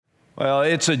Well,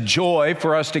 it's a joy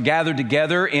for us to gather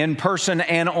together in person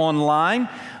and online.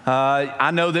 I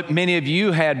know that many of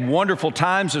you had wonderful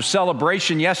times of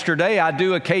celebration yesterday. I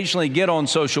do occasionally get on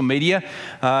social media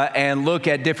and look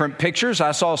at different pictures.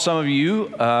 I saw some of you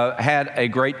had a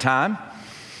great time.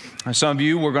 Some of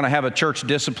you were going to have a church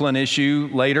discipline issue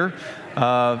later.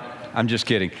 I'm just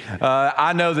kidding.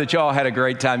 I know that y'all had a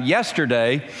great time.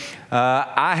 Yesterday,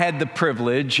 I had the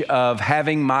privilege of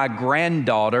having my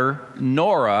granddaughter,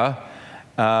 Nora,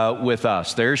 with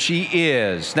us. There she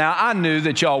is. Now, I knew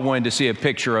that y'all wanted to see a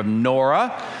picture of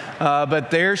Nora,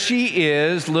 but there she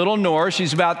is, little Nora.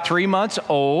 She's about 3 months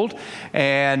old,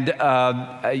 and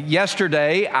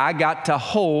yesterday I got to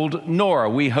hold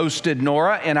Nora. We hosted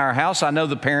Nora in our house. I know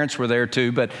the parents were there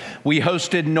too, but we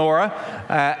hosted Nora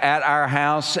at our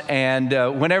house, and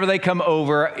whenever they come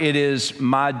over, it is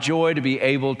my joy to be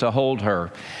able to hold her.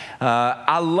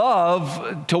 I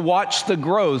love to watch the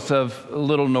growth of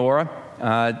little Nora.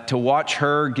 To watch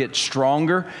her get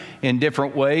stronger in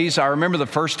different ways. I remember the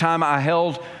first time I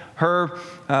held her,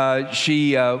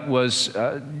 she was,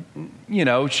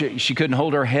 she couldn't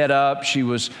hold her head up. She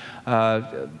was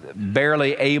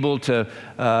barely able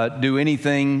to do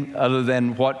anything other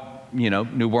than what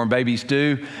newborn babies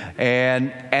do.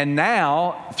 And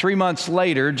now, 3 months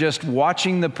later, just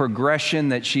watching the progression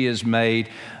that she has made,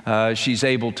 she's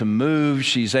able to move.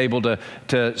 She's able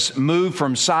to move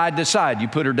from side to side. You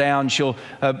put her down, she'll,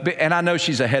 and I know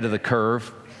she's ahead of the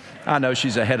curve.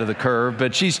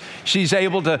 But she's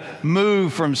able to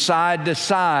move from side to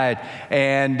side.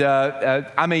 And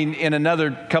in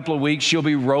another couple of weeks, she'll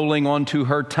be rolling onto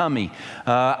her tummy.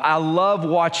 I love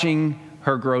watching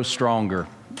her grow stronger.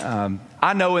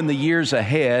 I know in the years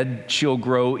ahead, she'll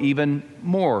grow even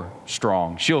more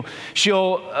strong.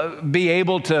 She'll be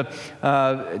able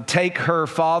to take her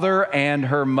father and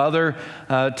her mother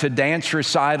to dance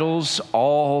recitals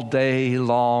all day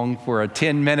long for a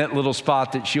 10-minute little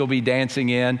spot that she'll be dancing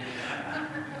in.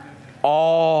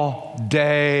 All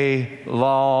day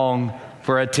long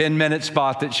for a 10-minute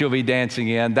spot that she'll be dancing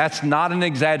in. That's not an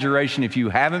exaggeration. If you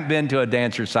haven't been to a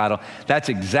dance recital, that's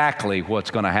exactly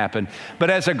what's going to happen. But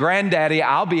as a granddaddy,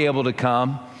 I'll be able to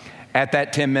come at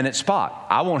that 10-minute spot.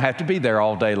 I won't have to be there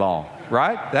all day long,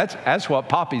 right? That's what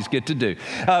poppies get to do.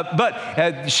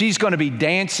 But she's going to be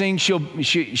dancing.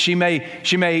 She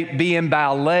may be in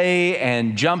ballet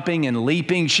and jumping and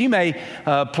leaping. She may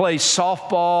play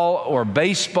softball or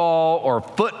baseball or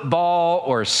football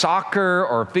or soccer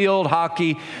or field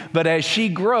hockey. But as she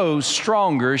grows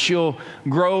stronger, she'll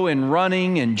grow in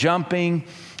running and jumping,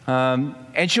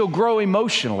 and she'll grow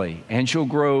emotionally and she'll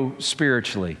grow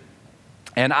spiritually.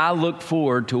 And I look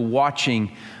forward to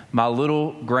watching my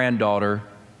little granddaughter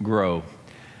grow.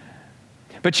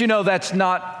 But that's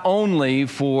not only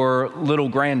for little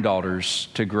granddaughters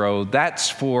to grow, that's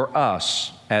for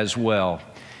us as well.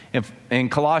 In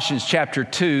Colossians chapter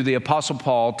 2, the Apostle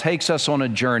Paul takes us on a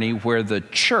journey where the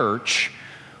church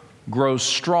grows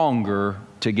stronger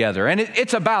together. And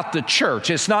it's about the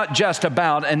church. It's not just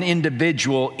about an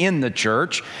individual in the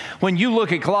church. When you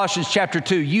look at Colossians chapter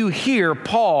 2, you hear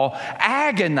Paul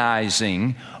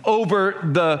agonizing over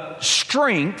the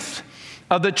strength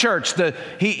of the church.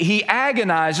 He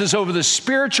agonizes over the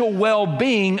spiritual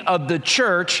well-being of the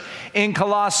church in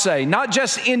Colossae. Not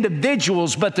just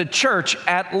individuals, but the church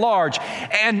at large.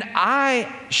 And I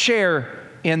share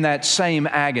in that same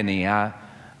agony. I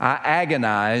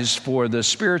agonize for the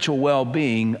spiritual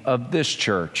well-being of this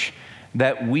church,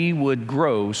 that we would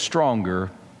grow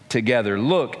stronger together.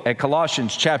 Look at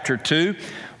Colossians chapter 2.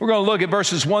 We're going to look at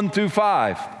verses 1 through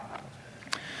 5.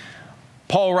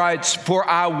 Paul writes, "For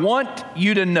I want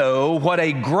you to know what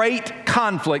a great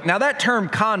conflict." Now that term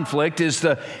conflict is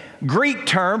the Greek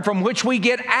term from which we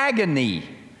get agony.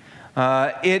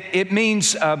 It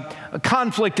means a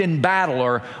conflict in battle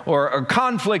or a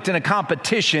conflict in a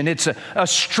competition. It's a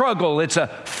struggle. It's a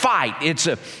fight. It's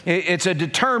a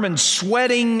determined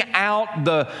sweating out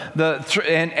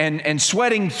and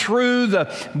sweating through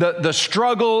the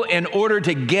struggle in order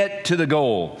to get to the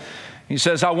goal. He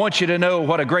says, "I want you to know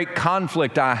what a great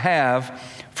conflict I have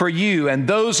for you and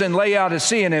those in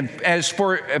Laodicea, and as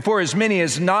for as many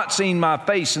as not seen my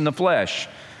face in the flesh."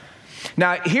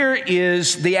 Now, here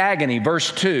is the agony,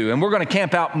 verse 2, and we're going to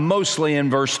camp out mostly in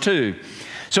verse 2.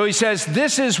 So he says,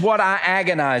 "This is what I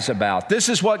agonize about. This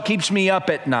is what keeps me up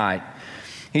at night."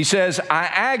 He says, "I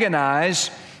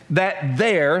agonize that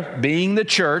being the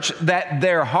church, that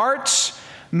their hearts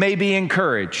may be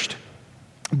encouraged,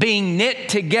 being knit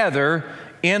together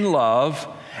in love,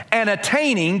 and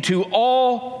attaining to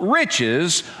all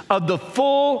riches of the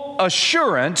full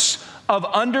assurance of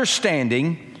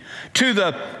understanding, to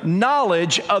the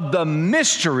knowledge of the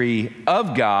mystery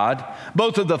of God,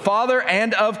 both of the Father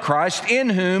and of Christ, in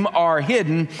whom are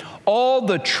hidden all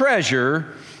the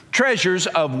treasures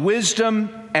of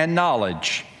wisdom and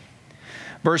knowledge.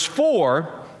 Verse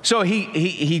 4, so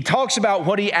he talks about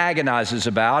what he agonizes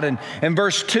about, and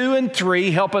verse 2 and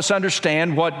 3 help us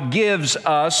understand what gives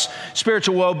us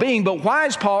spiritual well-being. But why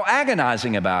is Paul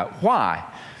agonizing about it? Why?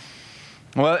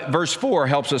 Well, verse 4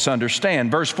 helps us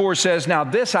understand. Verse 4 says, "Now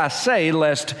this I say,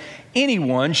 lest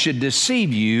anyone should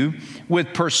deceive you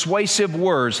with persuasive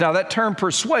words." Now that term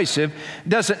persuasive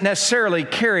doesn't necessarily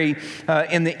carry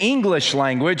in the English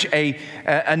language a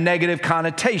negative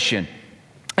connotation.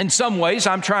 In some ways,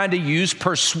 I'm trying to use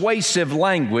persuasive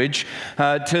language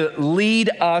to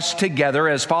lead us together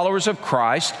as followers of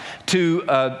Christ to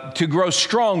grow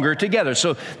stronger together.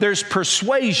 So there's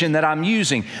persuasion that I'm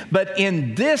using. But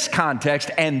in this context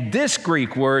and this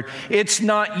Greek word, it's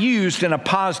not used in a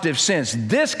positive sense.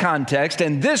 This context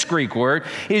and this Greek word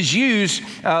is used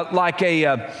like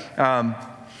I've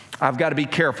got to be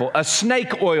careful, a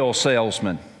snake oil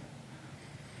salesman,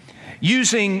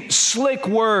 using slick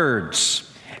words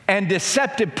and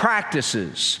deceptive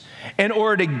practices in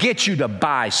order to get you to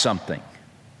buy something.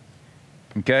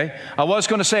 Okay? I was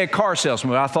going to say a car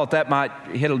salesman, but I thought that might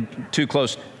hit too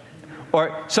close.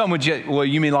 Or some would just, well,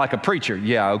 you mean like a preacher?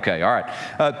 Yeah, okay, all right.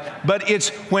 But it's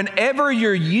whenever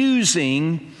you're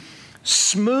using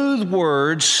smooth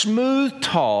words, smooth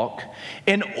talk,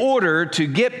 in order to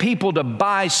get people to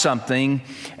buy something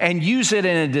and use it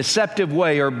in a deceptive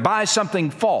way or buy something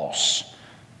false.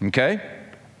 Okay?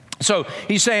 So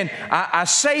he's saying, I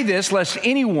say this lest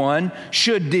anyone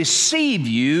should deceive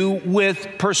you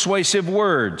with persuasive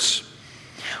words.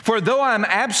 For though I am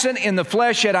absent in the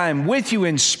flesh, yet I am with you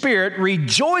in spirit,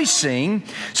 rejoicing.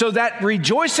 So that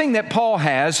rejoicing that Paul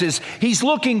has is he's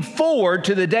looking forward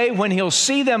to the day when he'll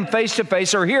see them face to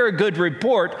face or hear a good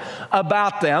report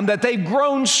about them, that they've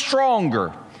grown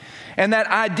stronger. And that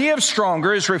idea of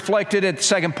stronger is reflected at the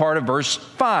second part of verse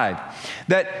 5.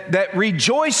 That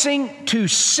rejoicing to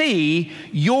see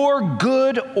your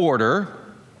good order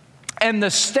and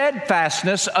the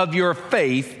steadfastness of your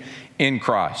faith in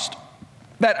Christ.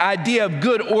 That idea of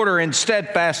good order and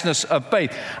steadfastness of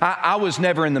faith. I was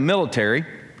never in the military.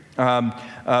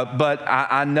 But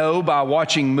I know by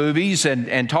watching movies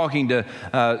and talking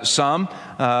to some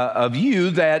of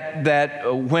you that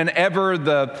whenever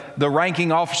the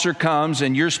ranking officer comes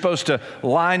and you're supposed to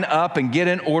line up and get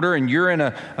in order and you're in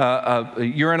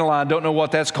a line, don't know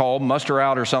what that's called, muster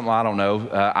out or something, I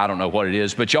don't know what it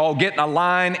is, but y'all get in a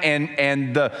line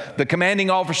and the commanding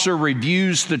officer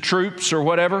reviews the troops or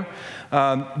whatever.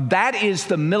 That is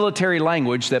the military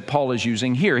language that Paul is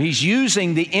using here. He's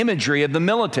using the imagery of the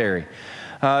military.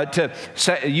 To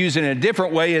use it in a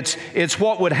different way, it's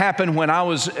what would happen when I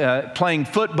was playing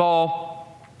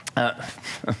football,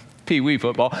 pee-wee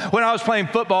football. When I was playing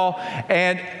football,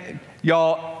 and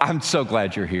y'all, I'm so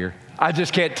glad you're here. I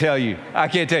just can't tell you. I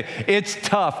can't tell you. It's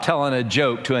tough telling a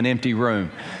joke to an empty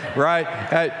room, right?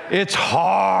 It's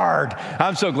hard.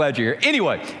 I'm so glad you're here.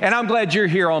 Anyway, and I'm glad you're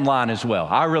here online as well.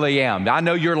 I really am. I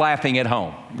know you're laughing at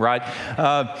home, right?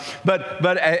 But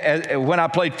when I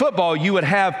played football, you would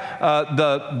have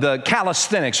the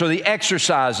calisthenics or the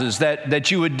exercises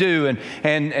that you would do,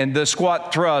 and the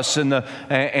squat thrusts and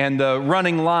the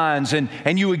running lines,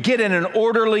 and you would get in an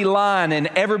orderly line, and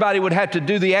everybody would have to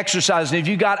do the exercise. And if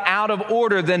you got out of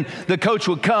order, then the coach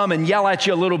would come and yell at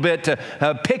you a little bit to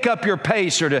pick up your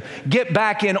pace or to get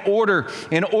back in order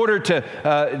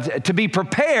to be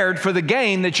prepared for the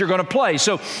game that you're going to play.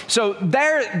 So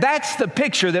that's the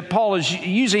picture that Paul is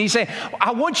using. He's saying,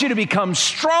 I want you to become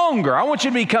stronger. I want you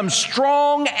to become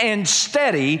strong and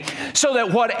steady so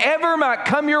that whatever might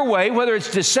come your way, whether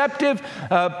it's deceptive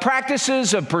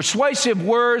practices of persuasive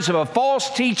words, of a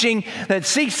false teaching that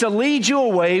seeks to lead you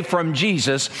away from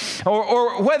Jesus,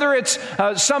 or whether it's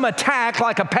some attack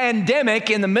like a pandemic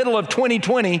in the middle of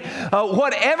 2020,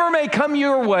 whatever may come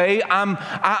your way,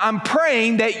 I'm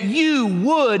praying that you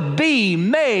would be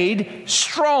made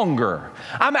stronger.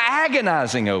 I'm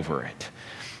agonizing over it.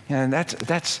 And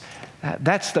that's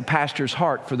the pastor's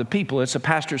heart for the people. It's the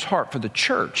pastor's heart for the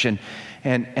church.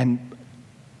 And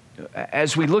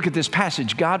as we look at this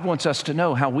passage, God wants us to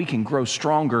know how we can grow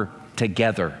stronger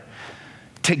together.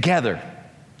 Together.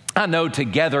 I know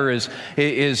together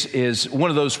is one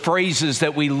of those phrases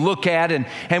that we look at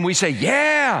and we say,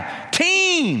 yeah,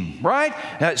 team, right?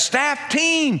 Staff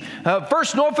team,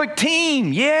 First Norfolk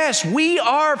team. Yes, we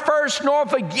are First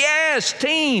Norfolk. Yes,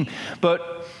 team.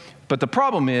 But the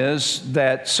problem is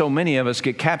that so many of us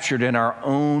get captured in our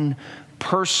own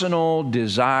personal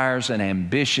desires and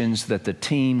ambitions that the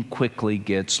team quickly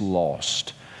gets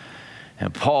lost.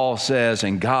 And Paul says,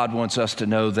 and God wants us to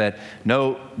know that,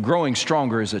 no, growing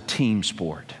stronger is a team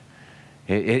sport.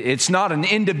 It's not an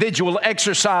individual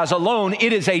exercise alone.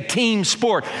 It is a team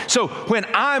sport. So when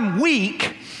I'm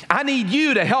weak, I need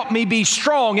you to help me be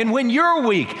strong. And when you're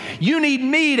weak, you need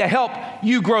me to help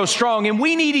you grow strong. And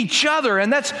we need each other.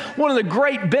 And that's one of the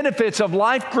great benefits of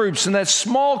life groups and that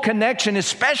small connection,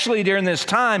 especially during this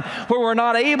time where we're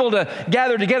not able to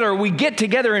gather together, or we get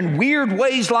together in weird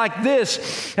ways like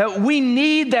this. We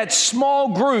need that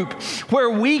small group where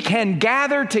we can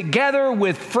gather together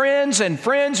with friends and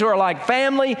friends who are like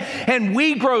family, and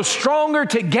we grow stronger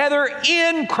together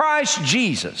in Christ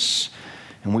Jesus.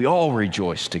 And we all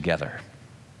rejoice together.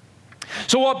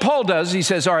 So what Paul does, he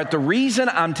says, all right, the reason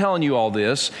I'm telling you all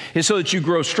this is so that you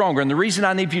grow stronger. And the reason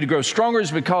I need for you to grow stronger is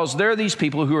because there are these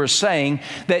people who are saying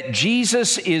that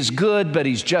Jesus is good, but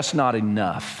he's just not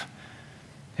enough.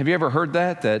 Have you ever heard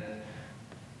that?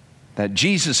 That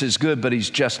Jesus is good, but he's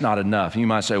just not enough. You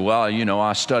might say, well,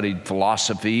 I studied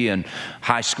philosophy in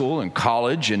high school and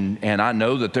college, and I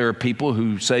know that there are people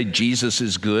who say Jesus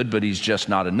is good, but he's just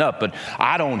not enough. But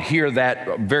I don't hear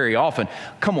that very often.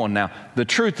 Come on now. The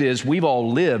truth is, we've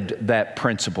all lived that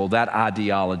principle, that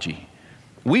ideology.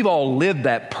 We've all lived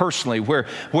that personally, where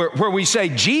we say,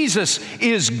 Jesus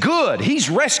is good. He's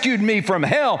rescued me from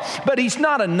hell, but he's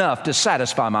not enough to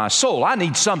satisfy my soul. I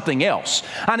need something else.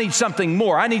 I need something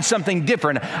more. I need something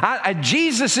different.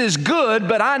 Jesus is good,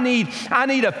 but I need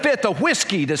a fifth of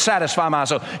whiskey to satisfy my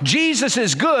soul. Jesus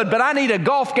is good, but I need a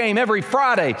golf game every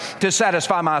Friday to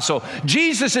satisfy my soul.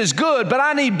 Jesus is good, but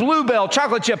I need Bluebell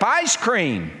chocolate chip ice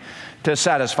cream to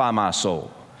satisfy my soul.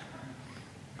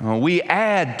 We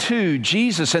add to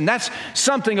Jesus, and that's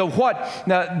something of what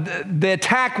the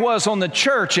attack was on the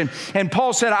church. And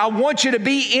Paul said, I want you to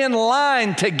be in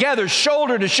line together,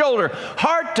 shoulder to shoulder,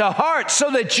 heart to heart, so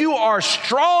that you are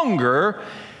stronger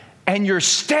and you're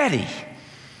steady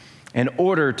in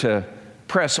order to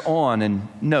press on and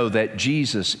know that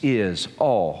Jesus is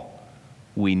all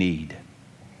we need.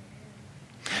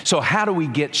 So how do we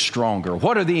get stronger?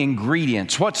 What are the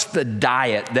ingredients? What's the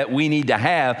diet that we need to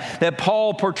have that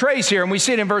Paul portrays here? And we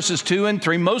see it in verses 2 and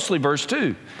 3, mostly verse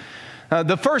 2.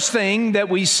 The first thing that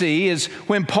we see is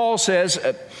when Paul says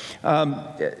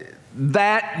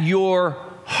that your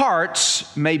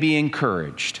hearts may be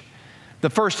encouraged. The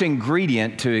first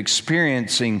ingredient to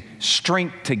experiencing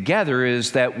strength together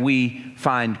is that we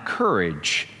find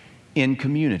courage in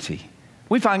community.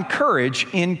 We find courage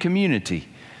in community.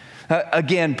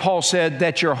 Again, Paul said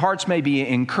that your hearts may be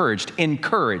encouraged.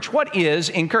 Encourage. What is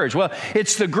encourage? Well,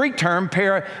 it's the Greek term,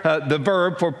 the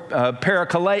verb for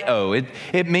parakaleo.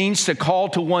 It means to call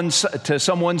to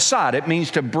someone's side. It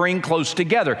means to bring close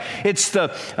together. It's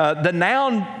the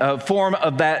noun form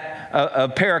of that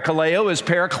parakaleo is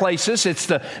paraklesis. It's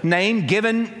the name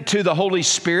given to the Holy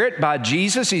Spirit by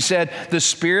Jesus. He said, the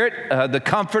Spirit, the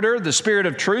Comforter, the Spirit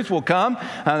of truth will come.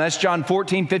 That's John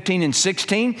 14, 15, and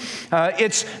 16.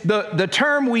 It's the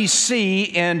term we see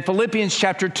in Philippians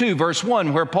chapter 2, verse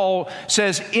 1, where Paul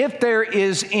says, if there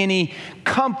is any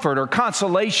comfort or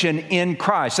consolation in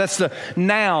Christ. That's the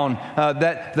noun,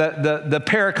 the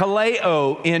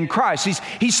parakaleo in Christ.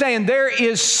 He's saying there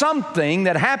is something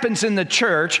that happens in the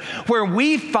church where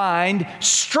we find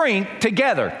strength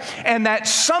together. And that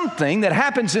something that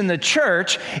happens in the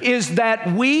church is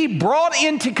that we brought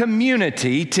into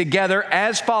community together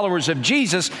as followers of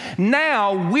Jesus.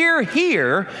 Now we're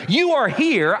here, you are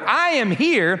here, I am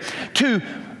here to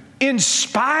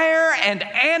inspire and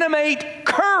animate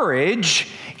courage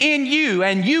in you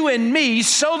and you in me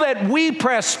so that we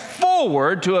press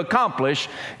forward to accomplish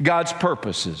God's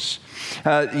purposes.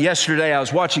 Yesterday I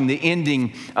was watching the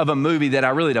ending of a movie that I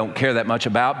really don't care that much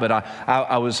about, but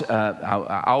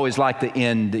I always like the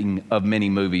ending of many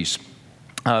movies.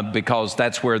 Because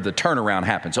that's where the turnaround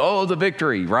happens. Oh, the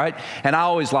victory, right? And I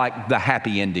always like the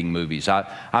happy ending movies.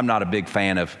 I'm not a big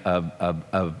fan of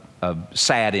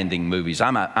sad ending movies.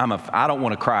 I don't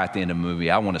want to cry at the end of a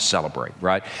movie. I want to celebrate,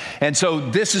 right? And so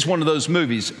this is one of those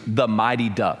movies, The Mighty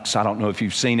Ducks. I don't know if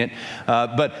you've seen it,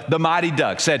 but The Mighty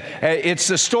Ducks. It's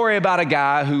the story about a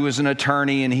guy who is an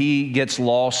attorney and he gets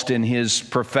lost in his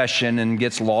profession and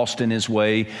gets lost in his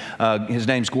way. His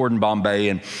name's Gordon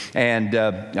Bombay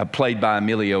and played by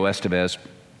Emilio Estevez.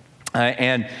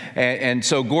 And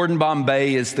so Gordon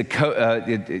Bombay is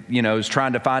is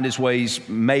trying to find his way. He's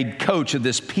made coach of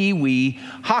this Pee-wee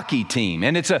hockey team,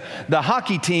 and the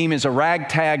hockey team is a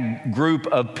ragtag group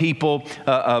of people,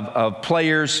 of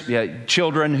players,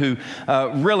 children who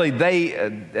really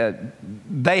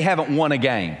they haven't won a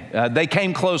game. They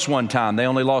came close one time. They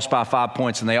only lost by 5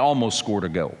 points, and they almost scored a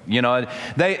goal. You know,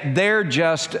 they're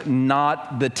just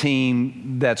not the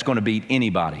team that's going to beat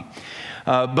anybody.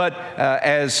 But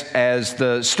as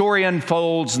the story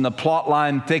unfolds and the plot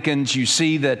line thickens, you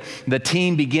see that the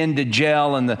team begin to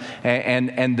gel, and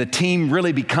the team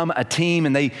really become a team,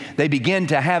 and they begin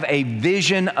to have a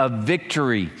vision of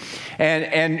victory,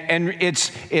 and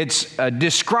it's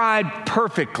described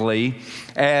perfectly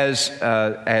as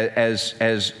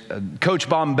Coach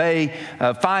Bombay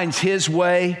finds his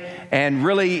way and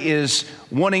really is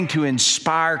wanting to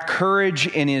inspire courage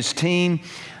in his team.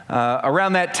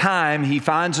 Around that time, he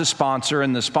finds a sponsor,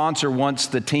 and the sponsor wants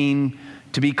the team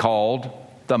to be called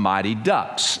the Mighty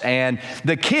Ducks. And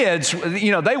the kids,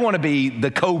 you know, they want to be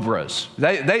the Cobras.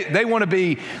 They want to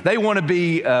be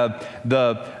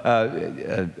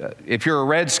if you're a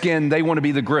Redskin, they want to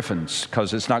be the Griffins,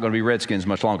 because it's not going to be Redskins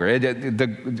much longer.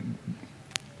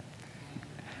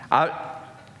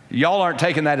 Y'all aren't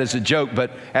taking that as a joke,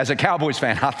 but as a Cowboys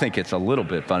fan, I think it's a little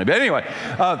bit funny. But anyway,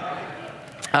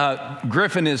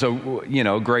 Griffin is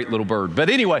a great little bird. But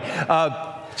anyway,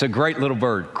 it's a great little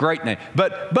bird, great name.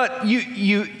 But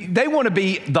they want to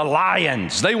be the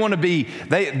Lions. They want to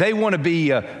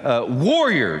be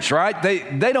warriors, right?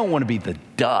 They don't want to be the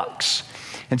Ducks.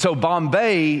 And so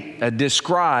Bombay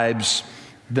describes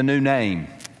the new name,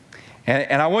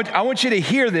 and I want you to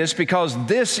hear this, because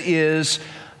this is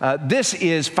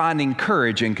finding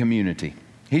courage in community.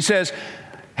 He says,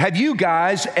 have you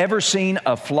guys ever seen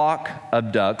a flock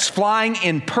of ducks flying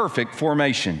in perfect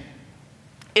formation?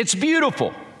 It's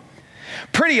beautiful.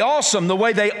 Pretty awesome the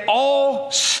way they all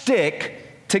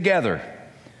stick together.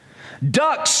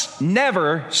 Ducks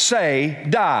never say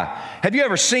die. Have you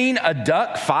ever seen a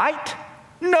duck fight?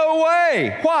 No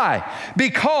way. Why?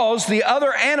 Because the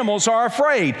other animals are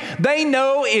afraid. They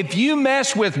know if you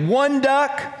mess with one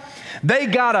duck, they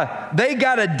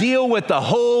gotta deal with the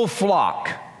whole flock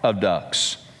of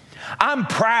ducks. I'm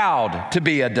proud to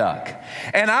be a duck,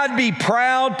 and I'd be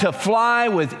proud to fly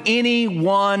with any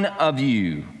one of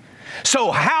you. So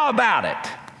how about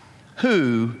it?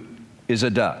 Who is a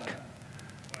duck?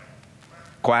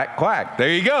 Quack, quack.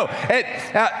 There you go.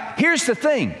 Here's the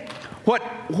thing.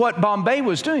 What Bombay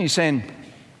was doing, he's saying,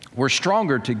 we're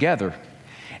stronger together.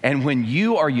 And when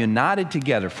you are united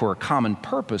together for a common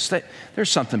purpose, there's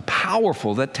something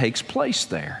powerful that takes place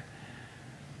there.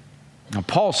 Now,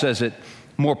 Paul says it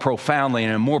more profoundly, in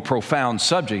a more profound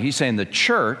subject. He's saying the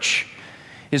church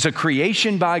is a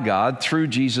creation by God through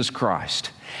Jesus Christ.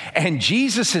 And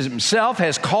Jesus himself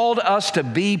has called us to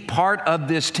be part of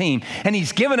this team. And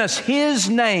he's given us his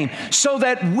name so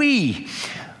that we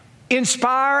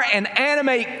inspire and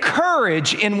animate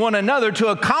courage in one another to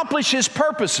accomplish his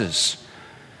purposes.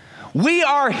 We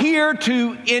are here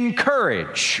to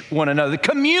encourage one another. The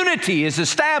community is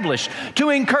established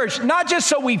to encourage, not just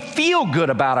so we feel good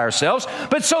about ourselves,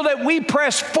 but so that we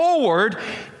press forward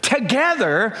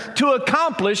together to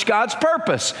accomplish God's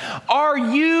purpose. Are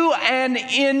you an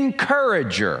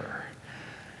encourager?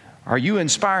 Are you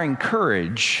inspiring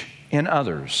courage in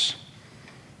others?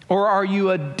 Or are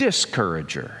you a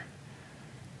discourager?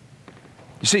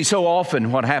 You see, so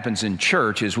often what happens in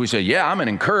church is we say, yeah, I'm an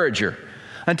encourager,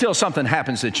 until something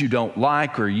happens that you don't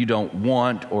like or you don't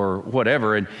want or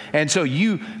whatever. And so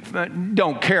you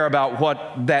don't care about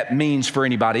what that means for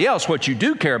anybody else. What you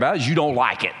do care about is you don't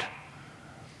like it.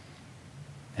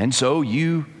 And so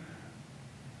you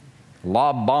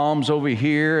lob bombs over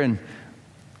here and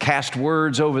cast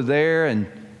words over there. And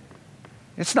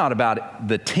it's not about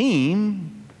the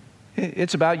team.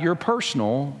 It's about your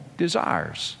personal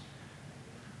desires.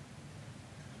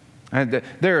 And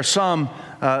there are some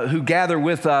who gather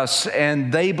with us,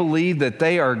 and they believe that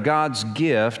they are God's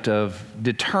gift of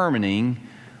determining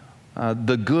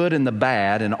the good and the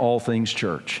bad in all things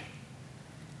church.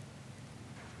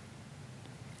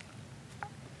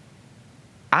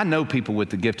 I know people with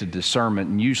the gift of discernment,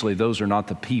 and usually those are not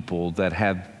the people that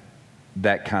have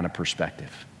that kind of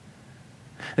perspective.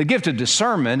 The gift of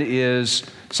discernment is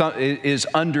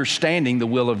understanding the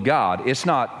will of God. It's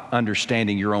not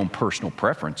understanding your own personal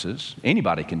preferences.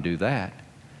 Anybody can do that.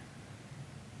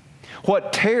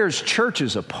 What tears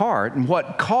churches apart and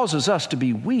what causes us to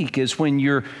be weak is when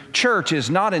your church is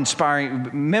not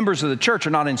inspiring, members of the church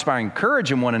are not inspiring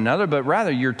courage in one another, but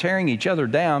rather you're tearing each other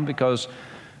down because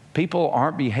people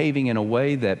aren't behaving in a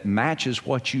way that matches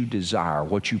what you desire,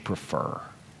 what you prefer.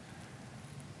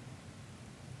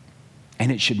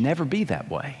 And it should never be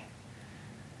that way.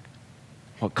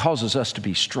 What causes us to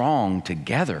be strong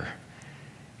together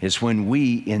is when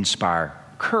we inspire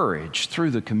courage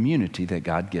through the community that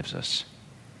God gives us.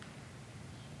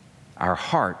 Our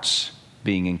hearts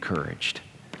being encouraged.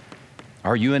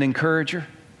 Are you an encourager?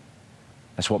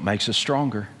 That's what makes us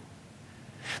stronger.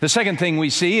 The second thing we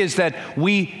see is that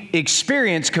we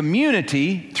experience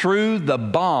community through the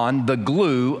bond, the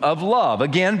glue of love.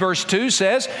 Again, verse 2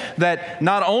 says that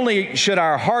not only should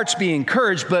our hearts be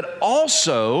encouraged, but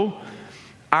also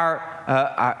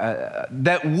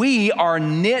that we are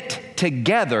knit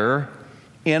together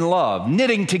in love.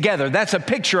 Knitting together, that's a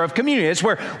picture of community. It's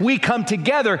where we come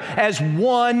together as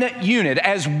one unit,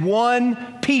 as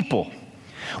one people.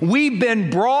 We've been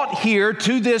brought here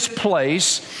to this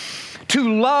place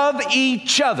to love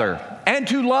each other and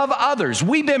to love others.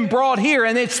 We've been brought here,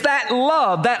 and it's that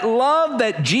love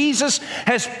that Jesus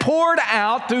has poured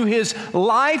out through His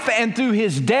life and through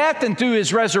His death and through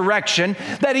His resurrection,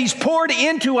 that He's poured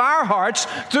into our hearts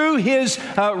through His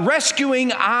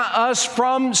rescuing us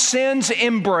from sin's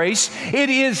embrace. It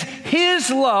is His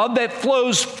love that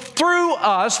flows through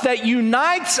us, that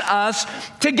unites us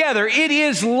together. It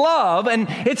is love, and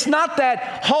it's not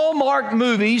that Hallmark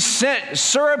movie,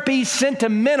 syrupy,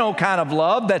 sentimental kind of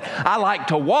love that I like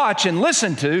to watch and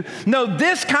listen to. No,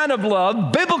 this kind of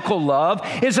love, biblical love,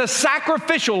 is a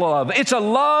sacrificial love. It's a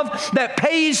love that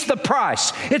pays the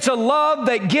price. It's a love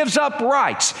that gives up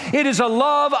rights. It is a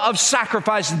love of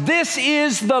sacrifice. This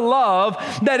is the love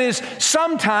that is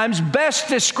sometimes best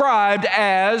described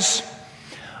as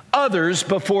others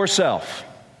before self.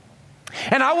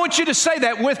 And I want you to say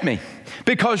that with me,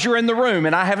 because you're in the room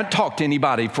and I haven't talked to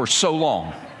anybody for so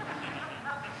long.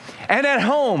 And at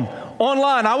home,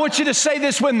 online, I want you to say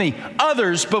this with me: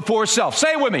 others before self.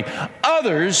 Say it with me: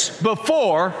 others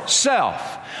before self.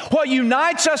 What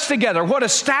unites us together, what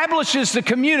establishes the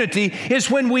community, is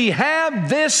when we have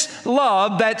this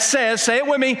love that says, say it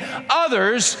with me,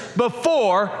 others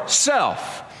before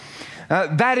self.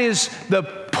 That is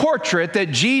the portrait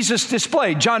that Jesus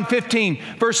displayed. John 15,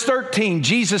 verse 13,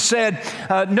 Jesus said,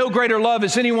 no greater love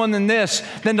is anyone than this,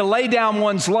 than to lay down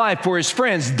one's life for his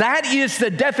friends. That is the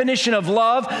definition of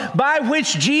love by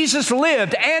which Jesus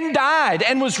lived and died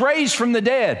and was raised from the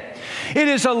dead. It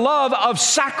is a love of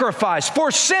sacrifice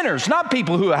for sinners, not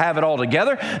people who have it all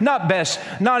together,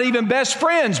 not even best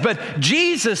friends, but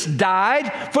Jesus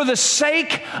died for the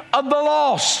sake of the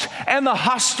lost and the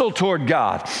hostile toward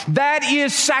God. That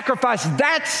is sacrifice.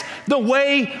 That's the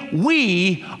way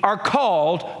we are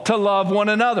called to love one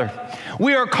another.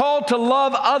 We are called to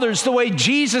love others the way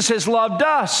Jesus has loved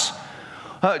us.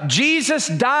 Jesus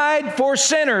died for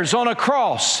sinners on a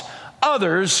cross,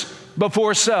 others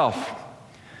before self.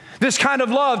 This kind of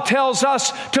love tells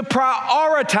us to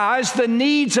prioritize the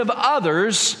needs of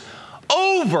others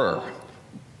over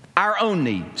our own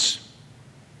needs.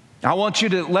 I want you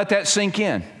to let that sink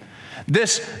in.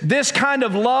 This kind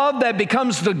of love that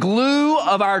becomes the glue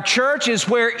of our church is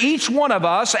where each one of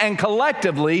us and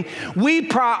collectively we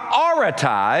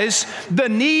prioritize the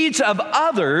needs of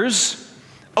others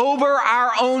over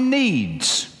our own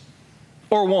needs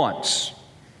or wants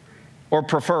or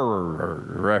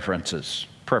preferences.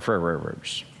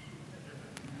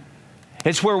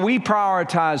 It's where we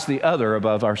prioritize the other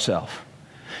above ourselves.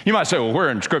 You might say, well, where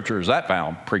in Scripture is that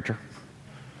found, preacher?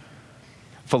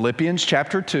 Philippians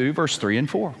chapter 2, verse 3 and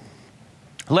 4.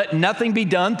 Let nothing be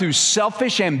done through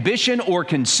selfish ambition or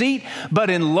conceit, but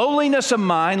in lowliness of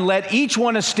mind, let each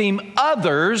one esteem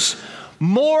others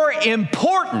more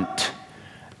important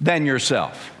than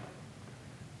yourself.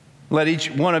 Let each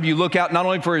one of you look out not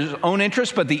only for his own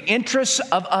interests, but the interests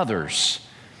of others.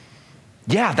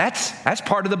 Yeah, that's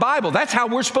part of the Bible. That's how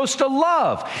we're supposed to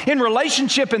love. In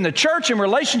relationship in the church, in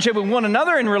relationship with one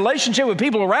another, in relationship with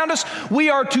people around us, we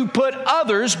are to put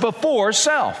others before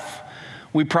self.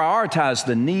 We prioritize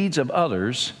the needs of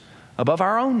others above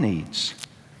our own needs.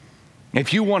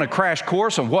 If you want a crash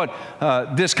course on what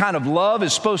this kind of love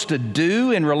is supposed to do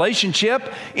in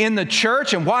relationship in the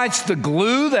church and why it's the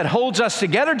glue that holds us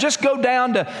together, just go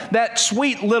down to that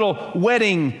sweet little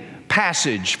wedding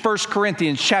passage, 1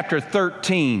 Corinthians chapter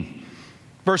 13,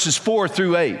 verses 4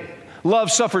 through 8. Love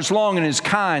suffers long and is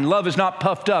kind. Love is not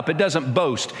puffed up. It doesn't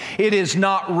boast. It is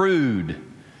not rude.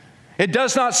 It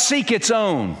does not seek its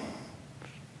own.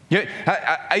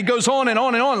 It goes on and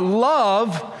on and on.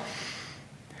 Love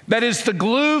that is the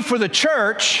glue for the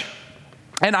church,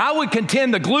 and I would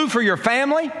contend the glue for your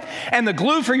family and the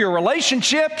glue for your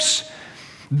relationships.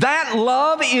 That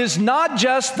love is not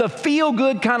just the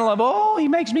feel-good kind of love. Oh, he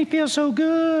makes me feel so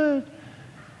good.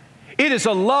 It is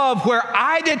a love where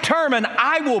I determine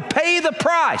I will pay the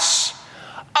price.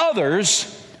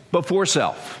 Others before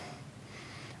self.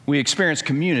 We experience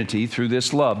community through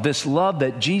this love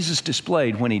that Jesus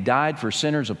displayed when he died for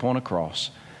sinners upon a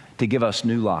cross to give us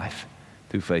new life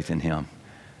through faith in him.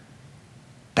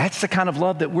 That's the kind of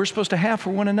love that we're supposed to have for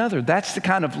one another. That's the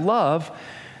kind of love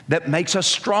that makes us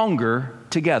stronger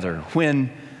together.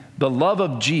 When the love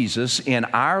of Jesus in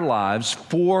our lives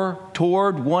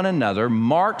toward one another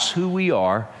marks who we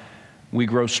are, we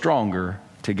grow stronger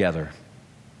together.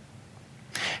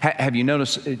 Have you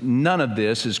noticed none of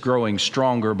this is growing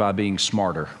stronger by being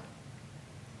smarter?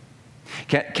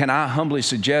 Can I humbly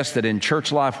suggest that in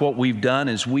church life what we've done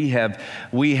is we have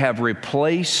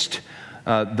replaced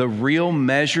the real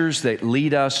measures that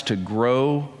lead us to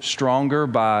grow stronger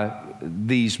by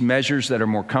these measures that are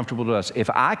more comfortable to us. If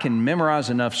I can memorize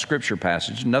enough scripture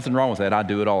passages, nothing wrong with that, I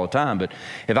do it all the time, but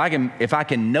if I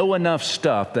can know enough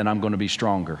stuff, then I'm going to be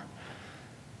stronger.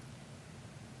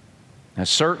 Now,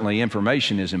 certainly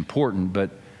information is important,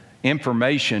 but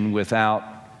information without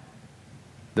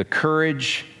the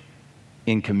courage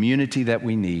in community that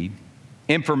we need,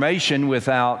 information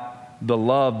without the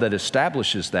love that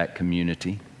establishes that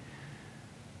community,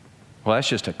 well, that's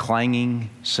just a clanging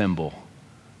cymbal.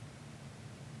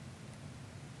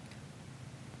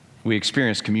 We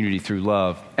experience community through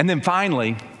love. And then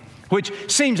finally, which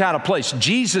seems out of place,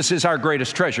 Jesus is our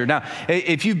greatest treasure. Now,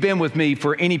 if you've been with me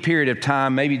for any period of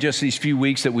time, maybe just these few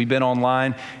weeks that we've been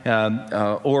online,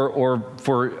 or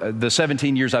for the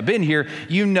 17 years I've been here,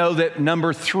 you know that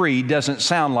number 3 doesn't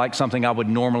sound like something I would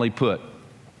normally put,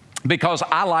 because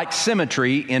I like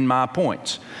symmetry in my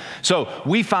points. So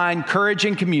we find courage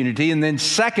and community, and then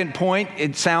second point,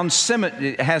 it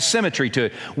has symmetry to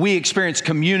it. We experience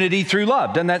community through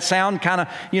love. Doesn't that sound kind of,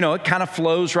 it kind of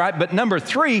flows, right? But number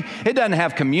 3, it doesn't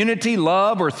have community,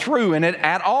 love, or through in it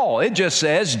at all. It just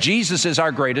says Jesus is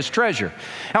our greatest treasure.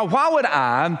 Now, why would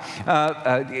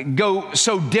I go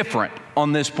so different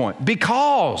on this point?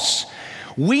 Because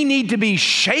we need to be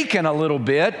shaken a little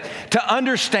bit to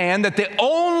understand that the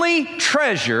only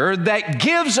treasure that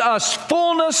gives us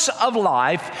fullness of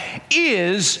life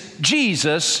is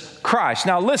Jesus Christ.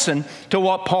 Now listen to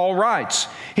what Paul writes.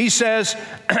 He says,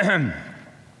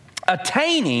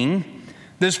 attaining,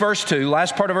 this verse 2,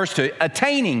 last part of verse 2,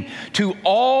 attaining to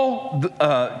all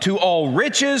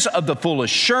riches of the full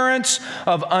assurance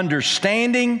of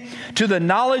understanding, to the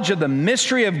knowledge of the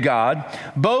mystery of God,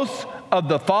 both of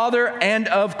the Father and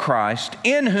of Christ,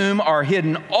 in whom are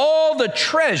hidden all the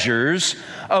treasures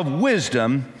of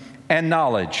wisdom and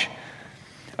knowledge.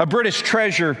 A British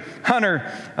treasure hunter,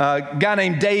 a guy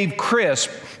named Dave Crisp,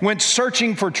 went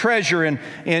searching for treasure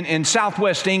in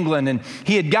southwest England, and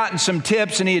he had gotten some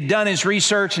tips, and he had done his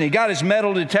research, and he got his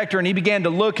metal detector, and he began to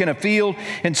look in a field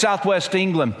in southwest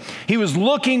England. He was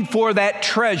looking for that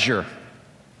treasure,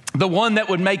 the one that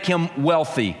would make him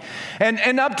wealthy.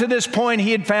 And up to this point,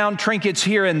 he had found trinkets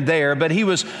here and there, but he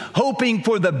was hoping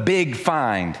for the big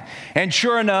find. And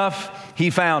sure enough, he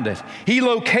found it. He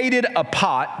located a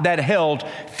pot that held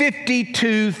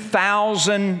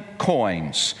 52,000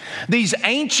 coins. These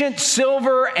ancient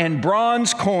silver and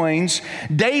bronze coins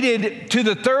dated to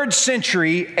the 3rd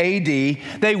century AD.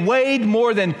 They weighed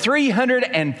more than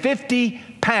 350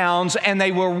 pounds, and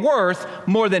they were worth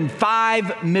more than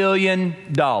 $5 million.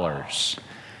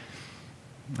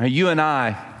 Now, you and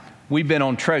I, we've been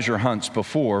on treasure hunts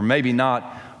before, maybe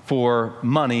not for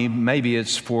money, maybe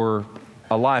it's for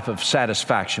a life of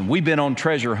satisfaction. We've been on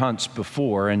treasure hunts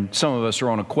before, and some of us are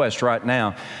on a quest right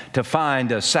now to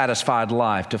find a satisfied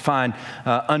life, to find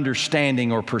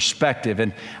understanding or perspective.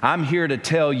 And I'm here to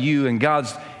tell you, and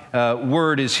God's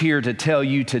word is here to tell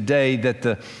you today, that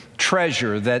the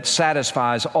treasure that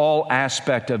satisfies all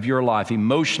aspect of your life,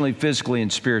 emotionally, physically,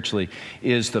 and spiritually,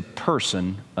 is the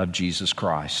person of Jesus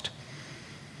Christ.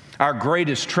 Our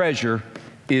greatest treasure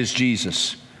is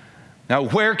Jesus. Now,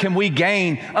 where can we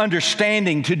gain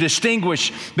understanding to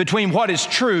distinguish between what is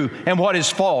true and what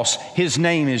is false? His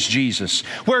name is Jesus.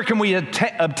 Where can we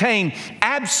obtain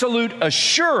absolute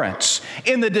assurance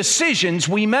in the decisions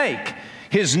we make?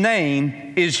 His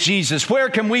name is Jesus. Where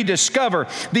can we discover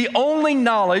the only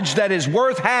knowledge that is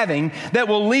worth having that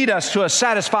will lead us to a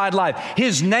satisfied life?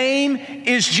 His name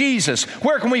is Jesus.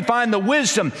 Where can we find the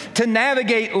wisdom to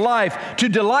navigate life to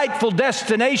delightful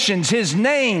destinations? His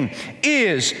name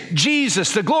is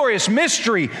Jesus. The glorious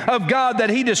mystery of God that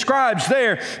he describes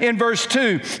there in verse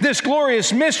 2. This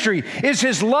glorious mystery is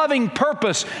his loving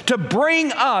purpose to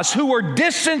bring us who were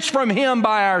distanced from him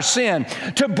by our sin,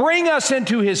 to bring us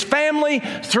into his family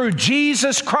through Jesus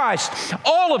Jesus Christ.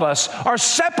 All of us are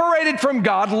separated from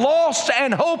God, lost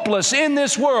and hopeless in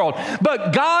this world.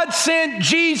 But God sent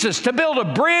Jesus to build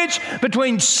a bridge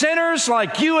between sinners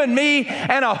like you and me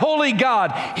and a holy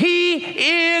God.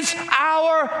 He is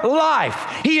our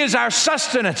life. He is our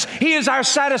sustenance. He is our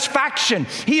satisfaction.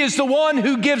 He is the one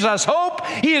who gives us hope.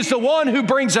 He is the one who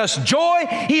brings us joy.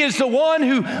 He is the one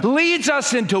who leads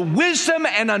us into wisdom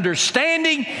and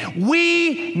understanding.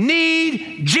 We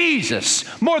need Jesus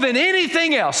more than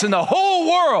anything else in the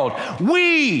whole world.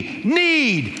 We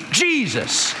need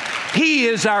Jesus. He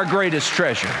is our greatest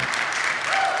treasure.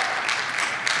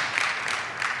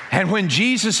 And when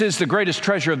Jesus is the greatest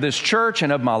treasure of this church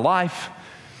and of my life,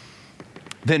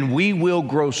 then we will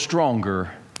grow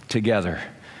stronger together.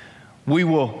 We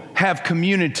will have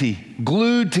community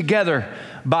glued together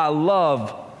by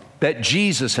love that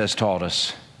Jesus has taught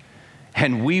us.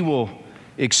 And we will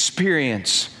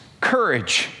experience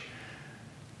courage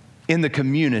in the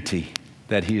community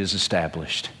that He has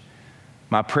established.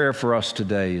 My prayer for us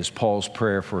today is Paul's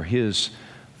prayer for his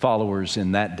followers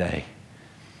in that day,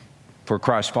 for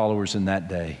Christ's followers in that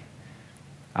day.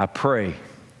 I pray,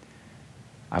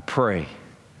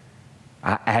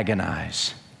 I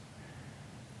agonize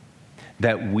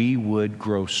that we would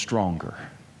grow stronger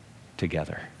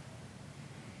together.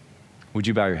 Would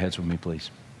you bow your heads with me,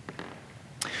 please?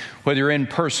 Whether you're in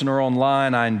person or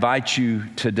online, I invite you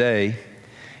today,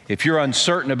 if you're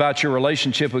uncertain about your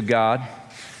relationship with God,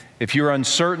 if you're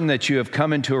uncertain that you have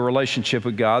come into a relationship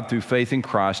with God through faith in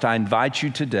Christ, I invite you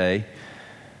today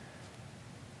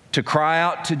to cry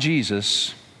out to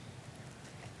Jesus,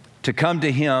 to come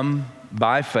to Him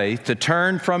by faith, to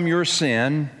turn from your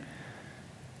sin,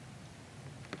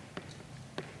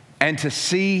 and to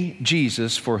see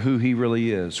Jesus for who He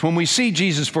really is. When we see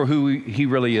Jesus for who He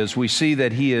really is, we see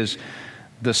that He is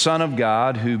the Son of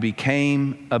God who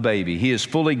became a baby. He is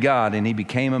fully God and He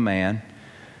became a man.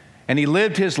 And He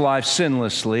lived His life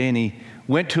sinlessly, and He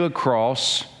went to a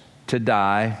cross to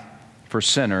die for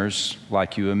sinners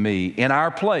like you and me. In our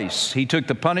place, He took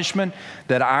the punishment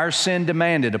that our sin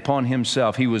demanded upon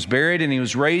Himself. He was buried and He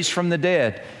was raised from the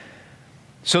dead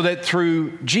so that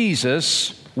through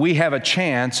Jesus, we have a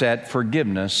chance at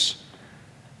forgiveness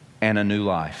and a new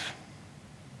life.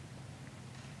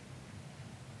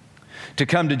 To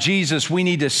come to Jesus, we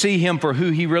need to see Him for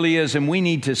who He really is, and we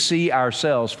need to see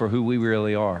ourselves for who we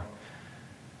really are.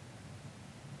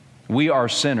 We are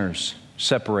sinners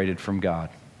separated from God.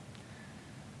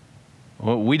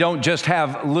 We don't just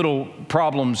have little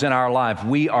problems in our life.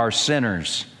 We are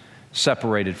sinners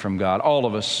separated from God. All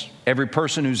of us, every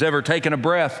person who's ever taken a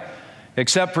breath,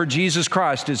 except for Jesus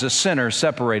Christ, is a sinner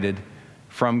separated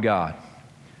from God.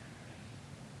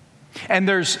 And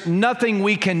there's nothing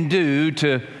we can do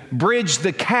to bridge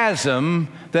the chasm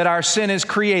that our sin has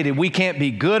created. We can't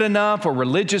be good enough or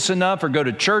religious enough or go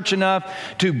to church enough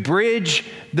to bridge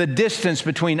the distance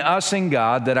between us and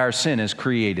God that our sin has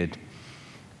created.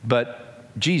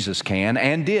 But Jesus can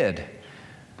and did.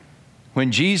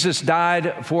 When Jesus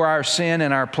died for our sin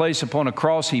in our place upon a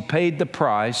cross, He paid the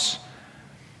price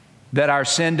that our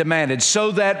sin demanded,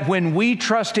 so that when we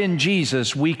trust in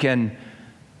Jesus, we can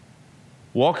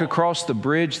walk across the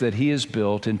bridge that He has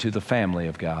built into the family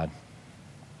of God.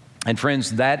 And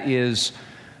friends, that is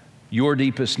your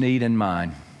deepest need and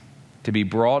mine, to be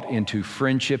brought into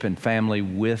friendship and family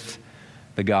with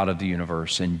the God of the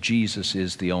universe, and Jesus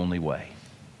is the only way.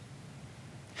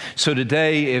 So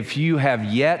today, if you have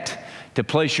yet to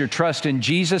place your trust in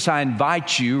Jesus, I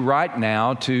invite you right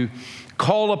now to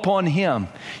call upon Him.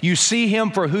 You see Him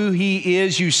for who He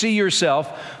is. You see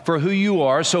yourself for who you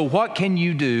are. So what can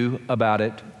you do about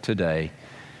it today?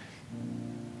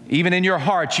 Even in your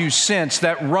heart, you sense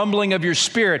that rumbling of your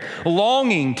spirit,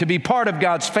 longing to be part of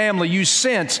God's family. You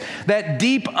sense that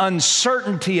deep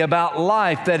uncertainty about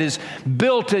life that is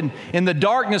built in the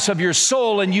darkness of your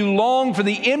soul, and you long for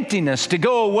the emptiness to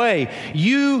go away.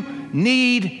 You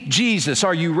need Jesus.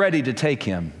 Are you ready to take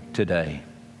Him today?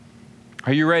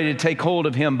 Are you ready to take hold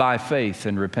of Him by faith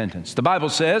and repentance? The Bible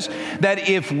says that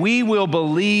if we will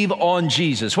believe on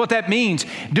Jesus, what that means,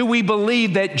 do we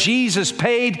believe that Jesus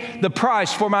paid the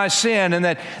price for my sin, and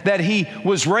that He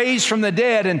was raised from the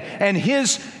dead, and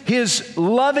His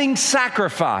loving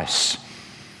sacrifice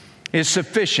is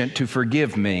sufficient to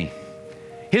forgive me?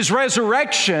 His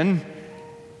resurrection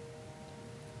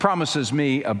promises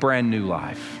me a brand new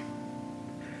life.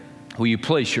 Will you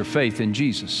place your faith in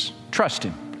Jesus? Trust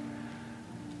Him.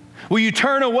 Will you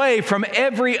turn away from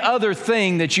every other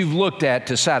thing that you've looked at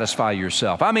to satisfy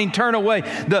yourself? I mean, turn away.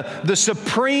 The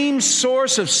supreme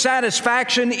source of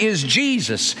satisfaction is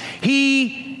Jesus.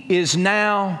 He is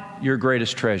now your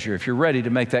greatest treasure. If you're ready to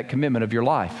make that commitment of your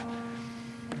life,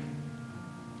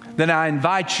 then I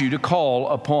invite you to call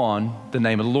upon the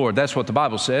name of the Lord. That's what the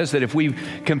Bible says, that if we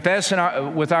confess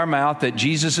with our mouth that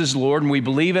Jesus is Lord and we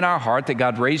believe in our heart that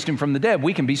God raised him from the dead,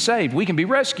 we can be saved. We can be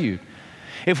rescued.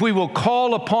 If we will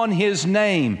call upon his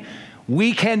name,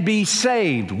 we can be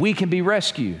saved. We can be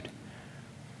rescued.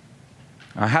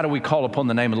 Now, how do we call upon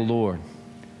the name of the Lord?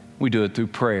 We do it through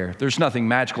prayer. There's nothing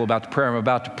magical about the prayer I'm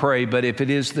about to pray, but if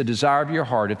it is the desire of your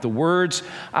heart, if the words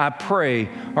I pray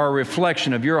are a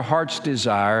reflection of your heart's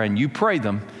desire and you pray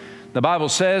them, the Bible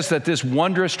says that this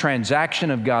wondrous transaction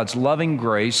of God's loving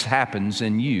grace happens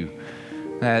in you.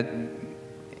 That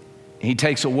he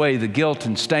takes away the guilt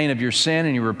and stain of your sin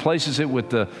and he replaces it with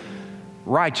the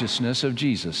righteousness of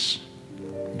Jesus.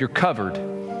 You're covered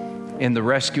in the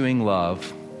rescuing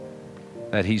love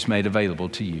that he's made available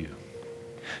to you.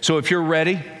 So if you're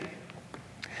ready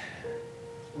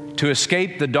to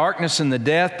escape the darkness and the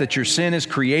death that your sin has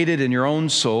created in your own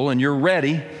soul, and you're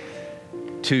ready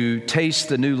to taste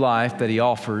the new life that he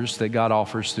offers, that God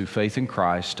offers through faith in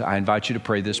Christ, I invite you to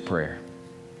pray this prayer.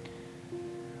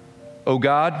 Oh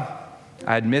God,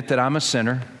 I admit that I'm a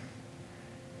sinner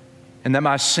and that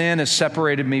my sin has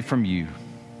separated me from you,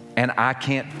 and I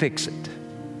can't fix it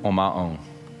on my own.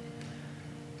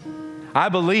 I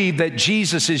believe that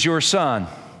Jesus is your Son,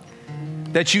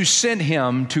 that you sent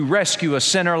him to rescue a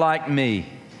sinner like me,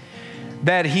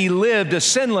 that he lived a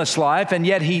sinless life and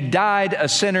yet he died a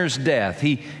sinner's death.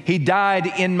 He died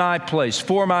in my place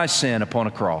for my sin upon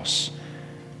a cross.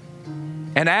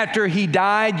 And after he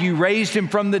died, you raised him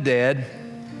from the dead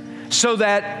so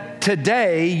that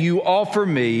today you offer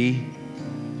me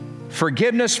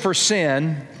forgiveness for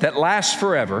sin that lasts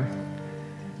forever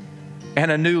and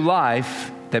a new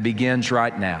life that begins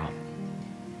right now.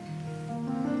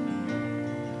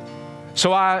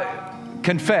 So I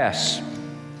confess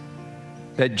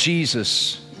that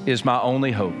Jesus is my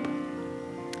only hope.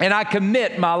 And I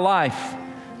commit my life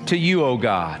to you, oh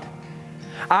God.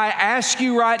 I ask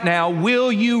you right now,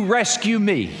 will you rescue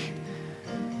me?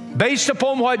 Based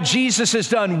upon what Jesus has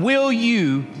done, will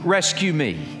you rescue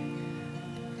me?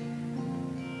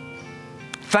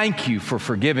 Thank you for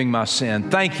forgiving my sin.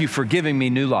 Thank you for giving me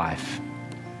new life.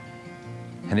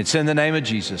 And it's in the name of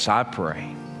Jesus I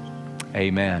pray.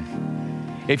 Amen.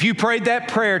 If you prayed that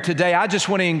prayer today, I just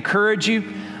want to encourage you,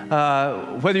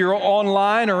 whether you're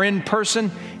online or in person,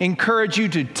 encourage you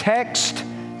to text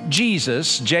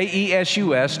Jesus,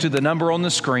 J-E-S-U-S, to the number on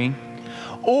the screen,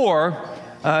 or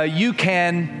you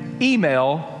can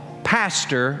email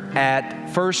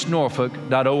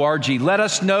pastor@firstnorfolk.org. Let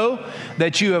us know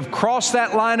that you have crossed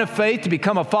that line of faith to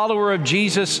become a follower of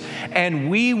Jesus, and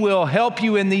we will help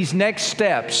you in these next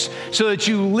steps so that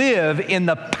you live in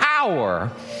the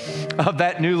power of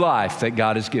that new life that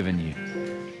God has given you.